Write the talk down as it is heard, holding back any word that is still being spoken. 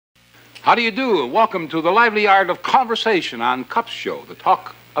How do you do? Welcome to the lively art of conversation on Cups Show, the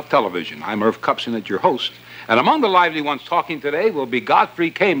talk of television. I'm Irv Cupson, your host. And among the lively ones talking today will be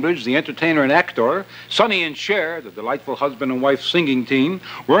Godfrey Cambridge, the entertainer and actor, Sonny and Cher, the delightful husband and wife singing team,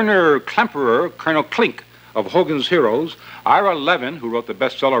 Werner Klemperer, Colonel Klink of Hogan's Heroes, Ira Levin, who wrote the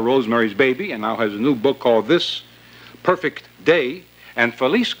bestseller Rosemary's Baby and now has a new book called This Perfect Day, and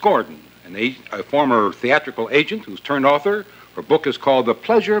Felice Gordon, a former theatrical agent who's turned author. Her book is called The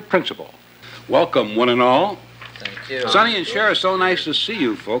Pleasure Principle. Welcome, one and all. Thank you. Sonny and Cher, so nice to see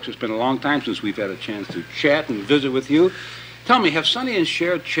you, folks. It's been a long time since we've had a chance to chat and visit with you. Tell me, have Sonny and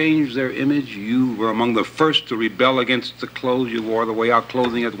Cher changed their image? You were among the first to rebel against the clothes you wore, the way-out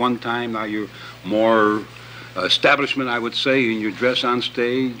clothing at one time. Now you're more establishment, I would say, in your dress on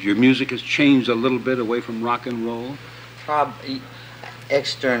stage. Your music has changed a little bit away from rock and roll.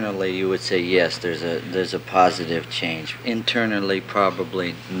 Externally, you would say yes, there's a positive change. Internally,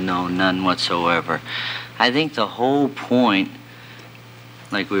 probably no, none whatsoever. I think the whole point,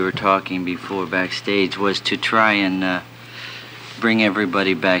 like we were talking before backstage, was to try and bring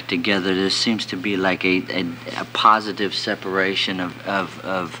everybody back together. There seems to be like a positive separation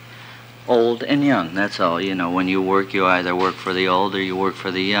of old and young. That's all. You know, when you work, you either work for the old or you work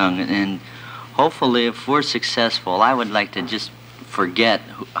for the young. And hopefully, if we're successful, I would like to just forget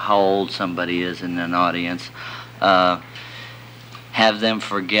how old somebody is in an audience, have them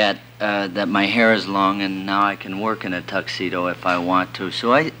forget that my hair is long and now I can work in a tuxedo if I want to.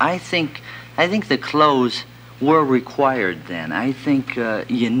 So I think the clothes were required then. I think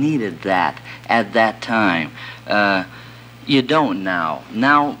you needed that at that time. You don't now.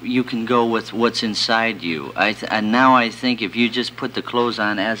 Now you can go with what's inside you. And now I think if you just put the clothes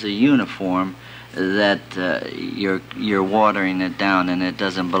on as a uniform, that you're watering it down and it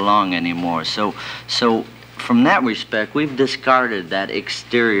doesn't belong anymore. So from that respect, we've discarded that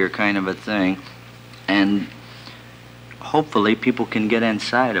exterior kind of a thing, and hopefully people can get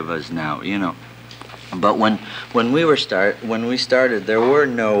inside of us now, you know. But when we started, there were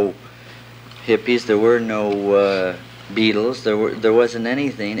no hippies, there were no Beatles, there wasn't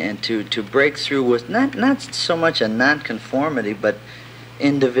anything, and to break through with not so much a nonconformity, but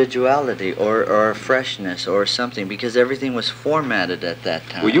individuality or freshness or something, because everything was formatted at that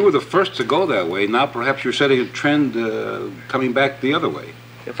time. Well, you were the first to go that way. Now perhaps you're setting a trend coming back the other way.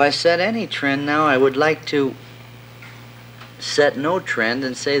 If I set any trend now, I would like to set no trend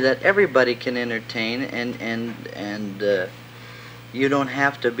and say that everybody can entertain, and you don't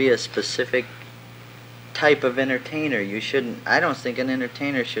have to be a specific type of entertainer. You shouldn't. I don't think an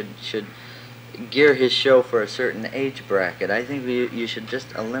entertainer should gear his show for a certain age bracket. I think you should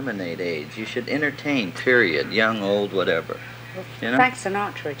just eliminate age. You should entertain, period. Young, old, whatever. Well, you know? Frank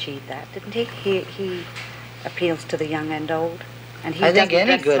Sinatra achieved that, didn't he? He appeals to the young and old. And he I think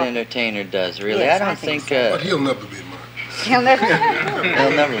any good entertainer does, really. Yes, I don't think But he'll never be much. He'll never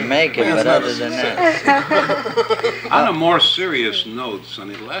he'll never make it, but other than that. On a more serious note,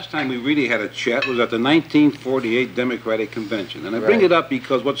 Sonny, the last time we really had a chat was at the 1948 Democratic Convention. And I bring it up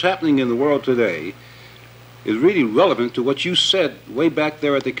because what's happening in the world today is really relevant to what you said way back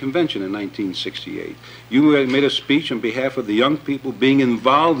there at the convention in 1968. You made a speech on behalf of the young people being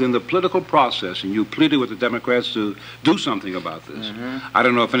involved in the political process, and you pleaded with the Democrats to do something about this. I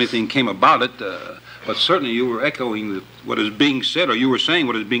don't know if anything came about it, but certainly you were echoing what is being said, or you were saying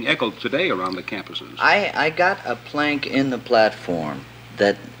what is being echoed today around the campuses. I got a plank in the platform,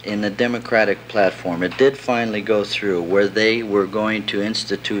 that in the Democratic platform, it did finally go through, where they were going to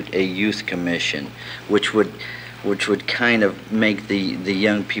institute a youth commission, which would kind of make the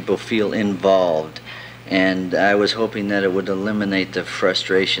young people feel involved. And I was hoping that it would eliminate the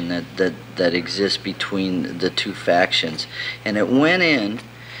frustration that exists between the two factions. And it went in,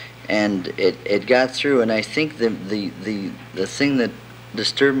 and it got through, and I think the thing that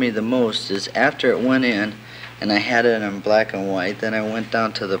disturbed me the most is after it went in, and I had it in black and white, then I went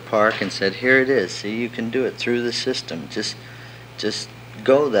down to the park and said, here it is, see, you can do it through the system, just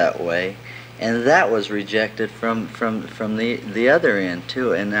go that way. And that was rejected from the other end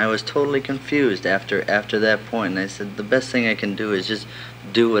too, and I was totally confused after that point, and I said, the best thing I can do is just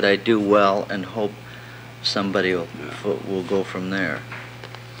do what I do well and hope somebody will go from there,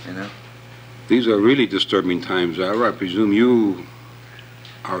 you know? These are really disturbing times, Ira. I presume you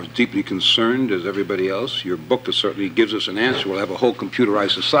are as deeply concerned as everybody else. Your book certainly gives us an answer. We'll have a whole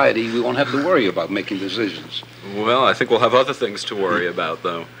computerized society. We won't have to worry about making decisions. Well, I think we'll have other things to worry about,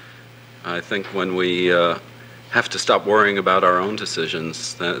 though. I think when we have to stop worrying about our own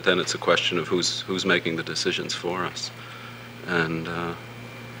decisions, then it's a question of who's making the decisions for us. And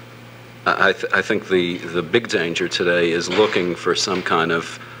I think the big danger today is looking for some kind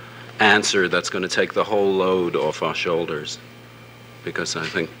of answer that's going to take the whole load off our shoulders. Because I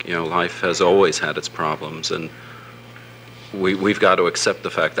think, life has always had its problems, and we've got to accept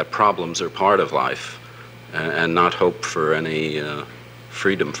the fact that problems are part of life, and not hope for any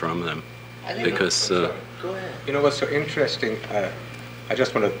freedom from them. Because Go ahead. You know what's so interesting? I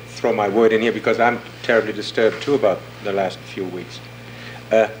just want to throw my word in here because I'm terribly disturbed too about the last few weeks.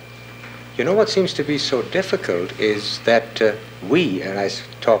 You know what seems to be so difficult is that we, and I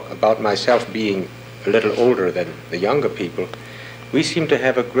talk about myself being a little older than the younger people, we seem to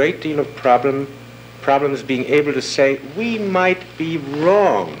have a great deal of problems being able to say we might be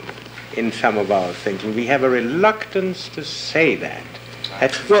wrong in some of our thinking. We have a reluctance to say that.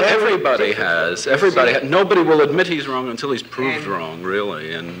 Well, everybody has. Nobody will admit he's wrong until he's proved wrong,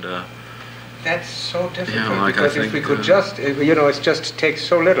 really. And that's so difficult, Yeah, like because I if we think, could just, it just takes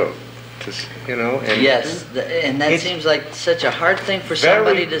so little, and Yes, and that It's seems like such a hard thing for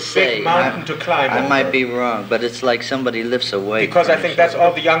somebody to say. big mountain to climb I over. might be wrong, but it's like somebody lifts a weight. Because I think that's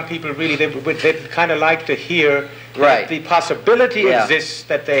all the young people really, they kind of like to hear Right. that the possibility Yeah. exists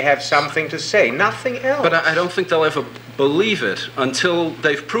that they have something to say, nothing else. But I don't think they'll ever believe it until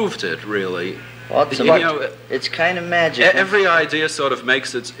they've proved it, really. Well, it's kind of magic. Every idea sort of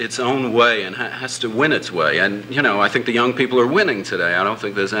makes its own way and has to win its way. And, I think the young people are winning today. I don't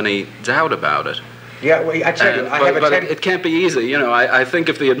think there's any doubt about it. Yeah, well, I tell you, I have a But it can't be easy. I think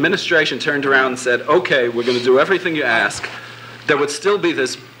if the administration turned around and said, okay, we're going to do everything you ask, there would still be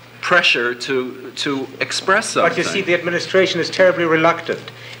this pressure to express something. But you see, the administration is terribly reluctant.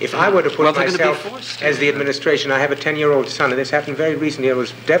 If I were to put they're gonna be myself forced to. as the administration, I have a 10-year-old son, and this happened very recently. It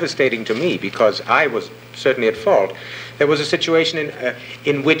was devastating to me because I was certainly at fault. There was a situation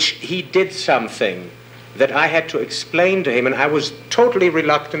in which he did something that I had to explain to him, and I was totally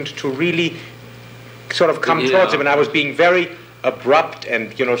reluctant to really sort of come towards him, and I was being very abrupt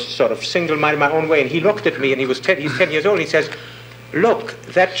and, sort of single-minded my own way. And he looked at me, and he's 10 years old, and he says, "Look,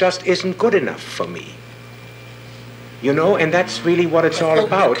 that just isn't good enough for me." And that's really what it's all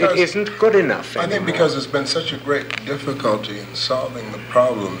about. It isn't good enough anymore. I think because there's been such a great difficulty in solving the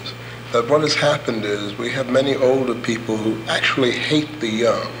problems, that what has happened is we have many older people who actually hate the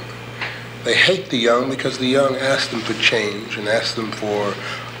young. They hate the young because the young ask them for change and ask them for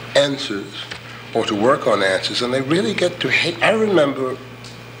answers or to work on answers, and they really get to hate. I remember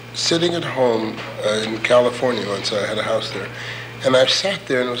sitting at home in California once. I had a house there, and I sat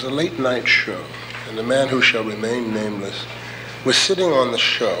there, and it was a late night show. And the man who shall remain nameless was sitting on the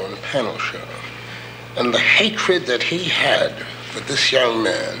show, on a panel show. And the hatred that he had for this young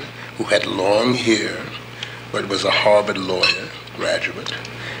man who had long hair, but was a Harvard lawyer, graduate,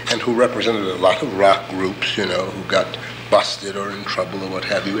 and who represented a lot of rock groups, who got busted or in trouble or what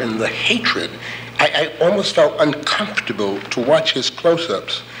have you. And the hatred, I almost felt uncomfortable to watch his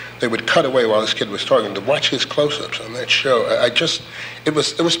close-ups. They would cut away while this kid was talking, to watch his close-ups on that show. It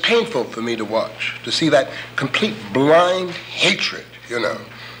was painful for me to watch, to see that complete blind hatred,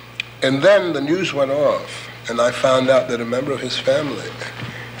 And then the news went off, and I found out that a member of his family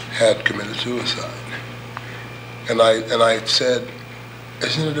had committed suicide. And I said,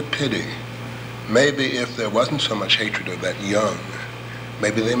 isn't it a pity? Maybe if there wasn't so much hatred of that young,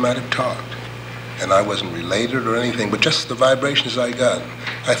 maybe they might have talked. And I wasn't related or anything, but just the vibrations I got.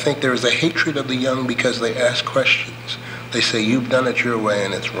 I think there is a hatred of the young because they ask questions. They say, you've done it your way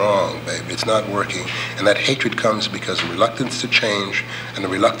and it's wrong, baby. It's not working. And that hatred comes because of reluctance to change and the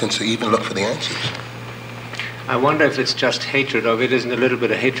reluctance to even look for the answers. I wonder if it's just hatred of it isn't a little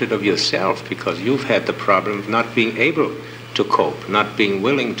bit of hatred of yourself, because you've had the problem of not being able to cope, not being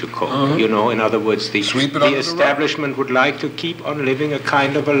willing to cope. In other words, the establishment would like to keep on living a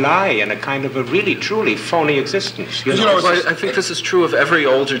kind of a lie and a kind of a really, truly phony existence. I think this is true of every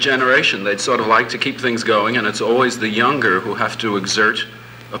older generation. They'd sort of like to keep things going, and it's always the younger who have to exert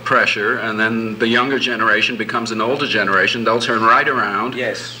a pressure, and then the younger generation becomes an older generation. They'll turn right around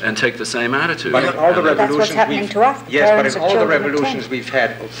and take the same attitude. But in all the that's what's happening to us. Yes, but in all the revolutions we've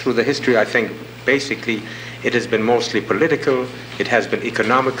had through the history, I think, basically, it has been mostly political, it has been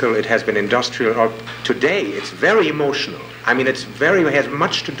economical, it has been industrial. Today, it's very emotional. I mean, it has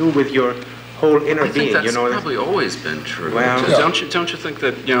much to do with your whole inner being. I think that's probably always been true. Well, don't you think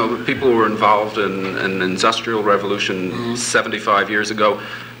that the people who were involved in an industrial revolution 75 years ago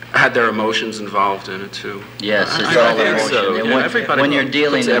had their emotions involved in it too? Yes, it's all emotion. So. When you're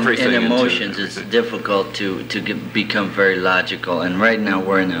dealing in emotions, it's difficult to become very logical. And right now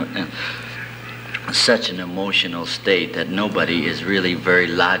we're in such an emotional state that nobody is really very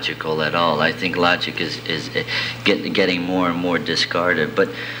logical at all. I think logic is getting more and more discarded. But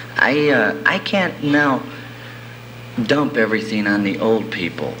I can't now dump everything on the old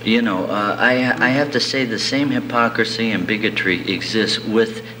people. You know, I have to say the same hypocrisy and bigotry exists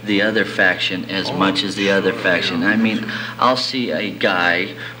with the other faction as much as the other faction. I mean, I'll see a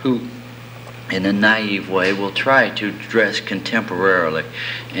guy who, in a naive way, will try to dress contemporarily,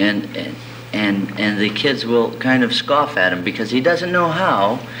 and the kids will kind of scoff at him because he doesn't know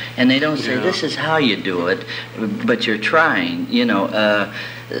how, and they don't say, this is how you do it, but you're trying, you know.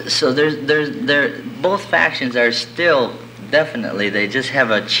 So both factions are still definitely, they just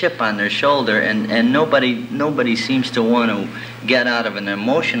have a chip on their shoulder, and nobody seems to want to get out of an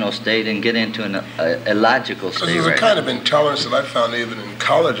emotional state and get into a logical state. There's a kind of intolerance that I found even in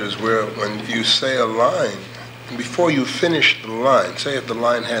colleges where when you say a line, before you finish the line, say if the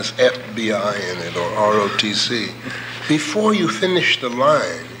line has FBI in it or ROTC, before you finish the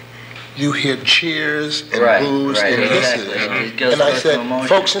line, you hear cheers and boos and hisses. Exactly. And I said,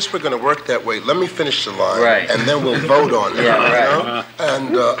 folks, since we're going to work that way, let me finish the line, and then we'll vote on it. You know?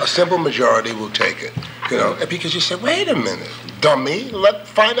 And a simple majority will take it. You know, because you say, wait a minute, dummy,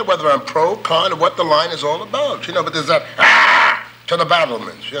 find out whether I'm pro, con, or what the line is all about. You know, but there's that to the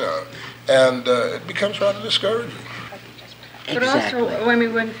battlements, you know. And it becomes rather discouraging. But also, I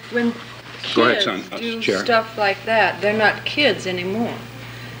mean, when kids do stuff like that, they're not kids anymore.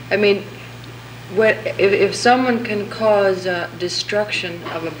 I mean, if someone can cause destruction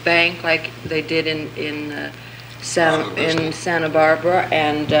of a bank like they did in Santa Barbara,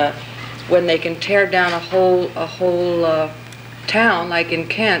 and when they can tear down a whole town like in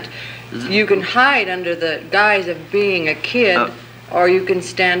Kent, you can hide under the guise of being a kid, or you can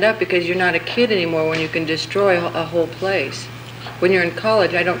stand up because you're not a kid anymore when you can destroy a whole place. When you're in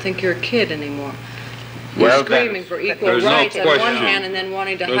college, I don't think you're a kid anymore. You're screaming for equal rights on one hand and then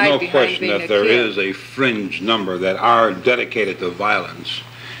wanting to hide behind being a kid. There's no question that there is a fringe number that are dedicated to violence,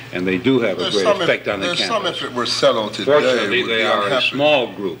 and they do have a great effect on the campus. There's some, if it were settled today, fortunately, they are a small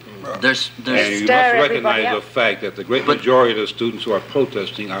group. And you must recognize the fact that the great majority of the students who are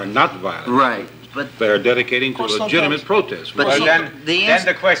protesting are not violent. Right. But they are dedicating to legitimate protest. But then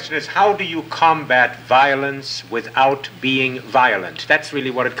the question is, how do you combat violence without being violent? That's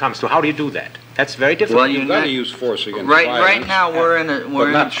really what it comes to. How do you do that? That's very difficult. Well, you've got to use force against violence. Right now, we're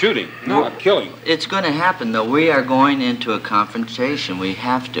not shooting, not killing. It's going to happen, though. We are going into a confrontation. We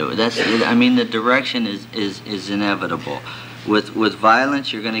have to. I mean, the direction is inevitable. With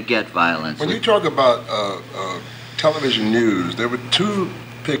violence, you're going to get violence. When you talk about television news, there were two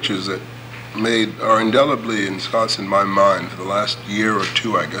pictures that are indelibly ensconced in my mind for the last year or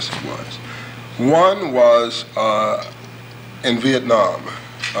two, I guess it was. One was in Vietnam.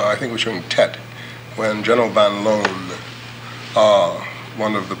 I think it was showing Tet, when General Van Loan,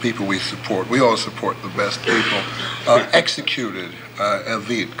 one of the people we support, we all support the best people, executed a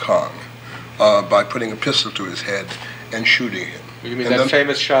Viet Cong by putting a pistol to his head and shooting him. You mean that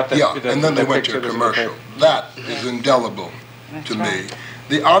famous shot? And then they went to a commercial. That is indelible to me.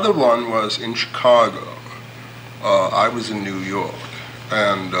 The other one was in Chicago. I was in New York,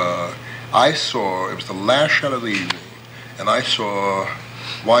 and I saw, it was the last shot of the evening, and I saw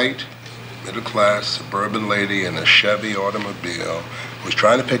white, middle-class, suburban lady in a Chevy automobile who was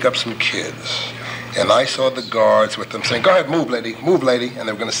trying to pick up some kids. And I saw the guards with them saying, go ahead, move, lady, and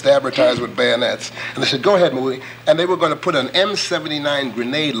they were going to stab her tires with bayonets. And they said, go ahead, move. And they were going to put an M79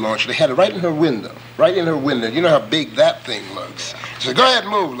 grenade launcher. They had it right in her window, You know how big that thing looks. They said, go ahead,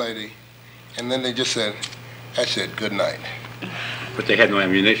 move, lady. And then they just said, that's it, good night. But they had no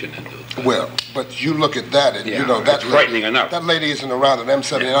ammunition. Well, but you look at that, and you know, that's frightening enough. That lady isn't around at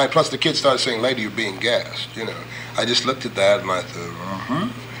M79. Plus the kids started saying, lady, you're being gassed, you know. I just looked at that and I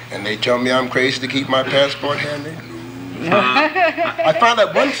thought, And they tell me I'm crazy to keep my passport handy? No. I found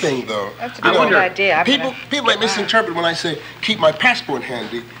out one thing, though. That's a good idea. People may misinterpret when I say keep my passport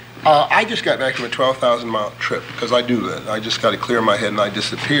handy. I just got back from a 12,000-mile trip, because I do that. I just got to clear my head and I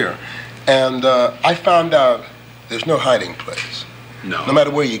disappear. And I found out there's no hiding place. No matter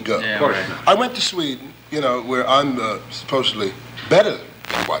where you go. Yeah, of course not. I went to Sweden, you know, where I'm supposedly better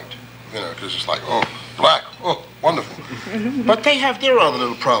than white, you know, because it's like, oh, black, oh, wonderful. But they have their own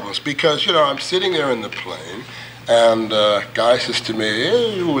little problems, because, you know, I'm sitting there in the plane, and guy says to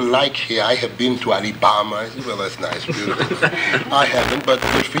me, you will like here, I have been to Alabama. I said, well, that's nice, beautiful. I haven't, but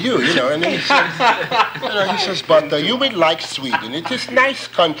good for you, you know. And then he says, but you will like Sweden. It is a nice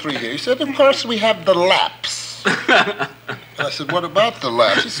country here. He said, of course, we have the Laps. And I said, what about the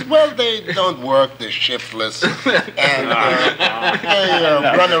Laps? He said, well, they don't work, they're shiftless, and they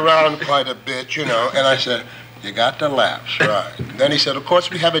run around quite a bit, you know. And I said, you got the Laps, right. And then he said, of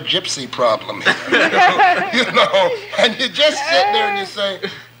course, we have a gypsy problem here. You know, and you just sit there and you say,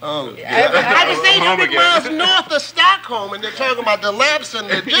 Oh, I was 800 miles north of Stockholm, and they're talking about the Lapps and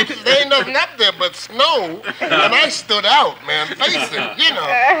the Gypsies. There ain't nothing up there but snow, and I stood out, man, facing, you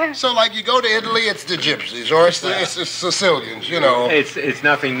know. So, like, you go to Italy, it's the Gypsies, or it's the Sicilians, you know. It's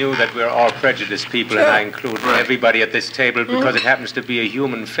nothing new that we're all prejudiced people, and I include everybody at this table because it happens to be a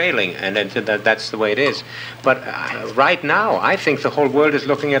human failing, and that's the way it is. But right now, I think the whole world is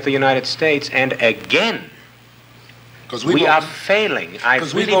looking at the United States, and again, we are failing. I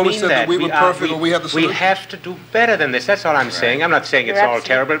really mean that. We were perfect, and we have the solution. We have to do better than this. That's all I'm saying. I'm not saying it's all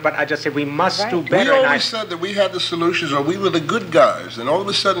terrible, but I just say we must do better. We always said that we had the solutions, or we were the good guys, and all of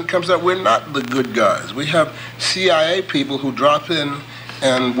a sudden it comes out we're not the good guys. We have CIA people who drop in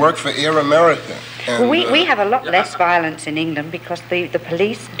and work for Air America. And, we have a lot less violence in England because the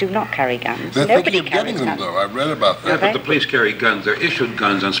police do not carry guns. They're thinking of getting them, though. I read about that. Yeah, but the police carry guns. They're issued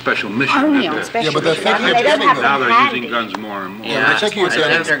guns on special missions. Only on special but they're thinking of getting them. Now they're using guns more and more. Yeah, I think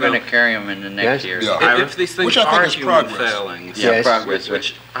they're going to carry them in the next year. Yeah. If these things are human failings,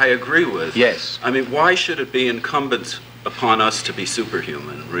 which I agree with, I mean, why should it be incumbent upon us to be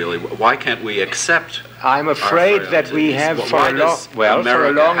superhuman, really? Why can't we accept? I'm afraid that we have for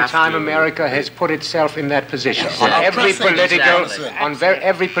a long time America has put itself in that position on every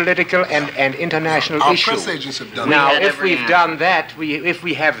political and international issue. Our press agents have done now, if we've done that, if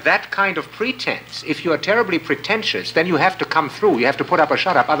we have that kind of pretense, if you are terribly pretentious, then you have to come through. You have to put up or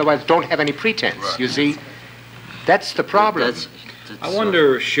shut up. Otherwise, don't have any pretense. Right. You see, that's the problem. I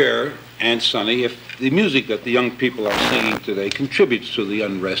wonder, Cher and Sonny, if the music that the young people are singing today contributes to the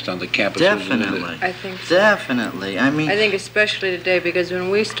unrest on the campuses. Definitely. I think so. Definitely. I mean, I think especially today, because when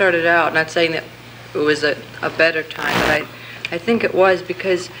we started out, not saying that it was a better time, but I think it was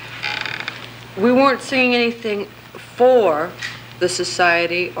because we weren't singing anything for the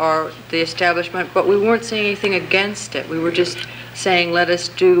society or the establishment, but we weren't saying anything against it. We were just saying, let us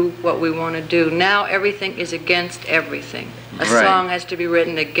do what we want to do. Now everything is against everything. A song has to be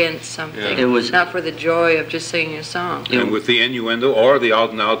written against something. Yeah. It was not for the joy of just singing a song. And with the innuendo or the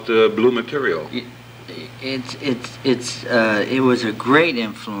out-and-out blue material. It was a great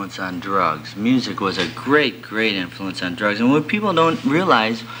influence on drugs. Music was a great influence on drugs. And what people don't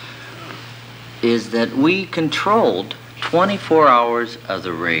realize is that we controlled 24 hours of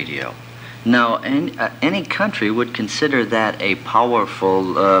the radio. Now, any country would consider that a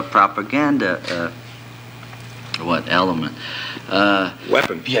powerful propaganda element?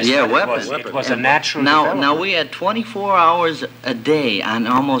 Weapon. Yes, yeah, weapon. It was a natural development. Now, we had 24 hours a day on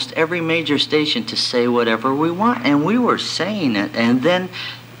almost every major station to say whatever we want, and we were saying it, and then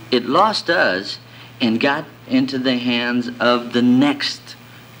it lost us and got into the hands of the next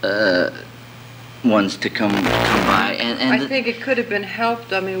ones to come by. I think it could have been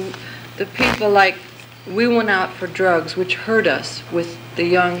helped. I mean, the people we went out for drugs, which hurt us with the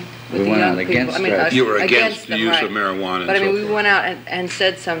young people. I mean, you were against the use of marijuana. But I mean, we went out and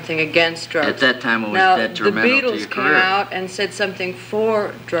said something against drugs. At that time, it was detrimental to your career. The Beatles came out and said something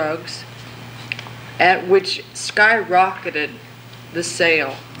for drugs, which skyrocketed the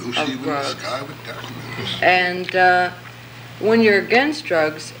sale of drugs. And when you're against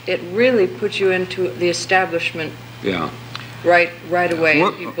drugs, it really puts you into the establishment. Yeah. Right away.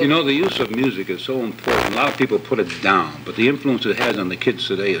 You know, the use of music is so important. A lot of people put it down, but the influence it has on the kids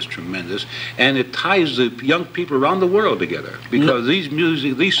today is tremendous, and it ties the young people around the world together because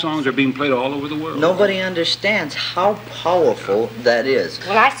these songs are being played all over the world. Nobody understands how powerful that is.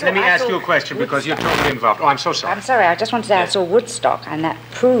 Well, let me ask you a question because you're totally involved. Oh, I'm so sorry. I'm sorry. I just wanted to say I saw Woodstock, and that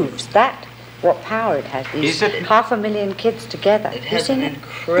proves that. What power it has. These 500,000 kids together. It has an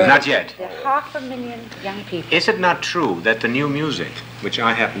incredible... Not yet. There are 500,000 young people. Is it not true that the new music, which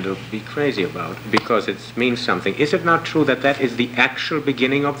I happen to be crazy about because it means something, is it not true that that is the actual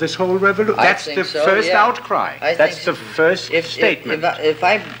beginning of this whole revolution? That's the first outcry. That's the first statement. If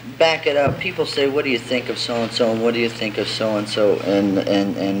I back it up, people say, what do you think of so-and-so, and what do you think of so-and-so,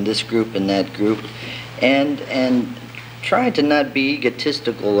 and this group and that group, and trying to not be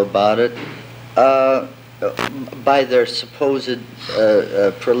egotistical about it, by their supposed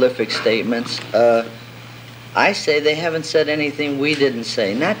prolific statements, I say they haven't said anything we didn't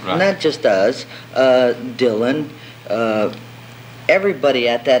say. Not just us, Dylan, everybody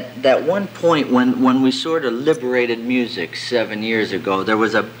at that one point when we sort of liberated music 7 years ago, there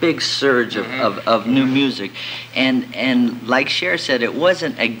was a big surge of new music, and like Cher said, it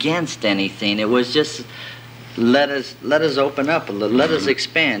wasn't against anything. It was just let us open up a little, let us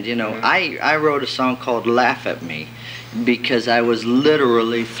expand. You know, I wrote a song called "Laugh at Me" because I was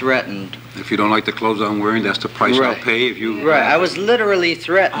literally threatened. If you don't like the clothes I'm wearing, that's the price I'll pay. If you I was literally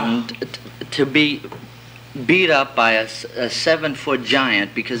threatened to be beat up by a 7-foot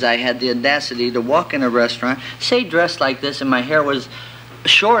giant because I had the audacity to walk in a restaurant, say dressed like this, and my hair was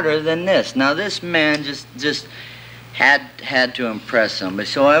shorter than this. Now this man just had to impress somebody.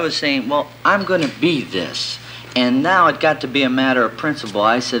 So I was saying, well, I'm going to be this. And now it got to be a matter of principle.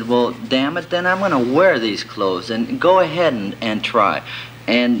 I said, well, damn it, then I'm going to wear these clothes and go ahead and try.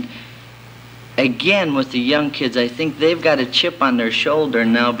 And again, with the young kids, I think they've got a chip on their shoulder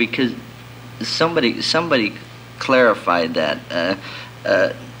now because somebody clarified that.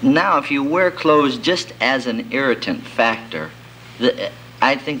 Now, if you wear clothes just as an irritant factor,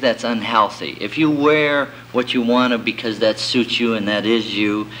 I think that's unhealthy. If you wear what you want to because that suits you and that is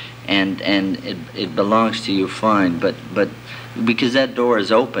you, and it belongs to you, fine. But because that door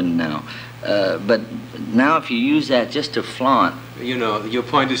is open now. But now, if you use that just to flaunt. You know, your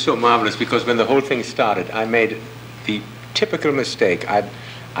point is so marvelous because when the whole thing started, I made the typical mistake.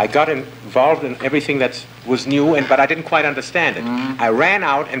 I got involved in everything that was new, but I didn't quite understand it. I ran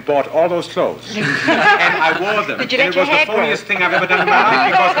out and bought all those clothes, and I wore them. Did you let and it your was the hair grow? funniest thing I've ever done in my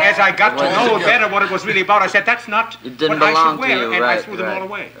life because as I got to know better what it was really about, I said, that's not what I should wear, and I threw them all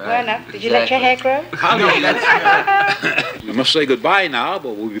away. Well enough. Did you let your hair grow? We must say goodbye now,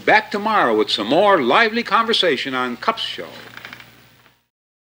 but we'll be back tomorrow with some more lively conversation on Cup's Show.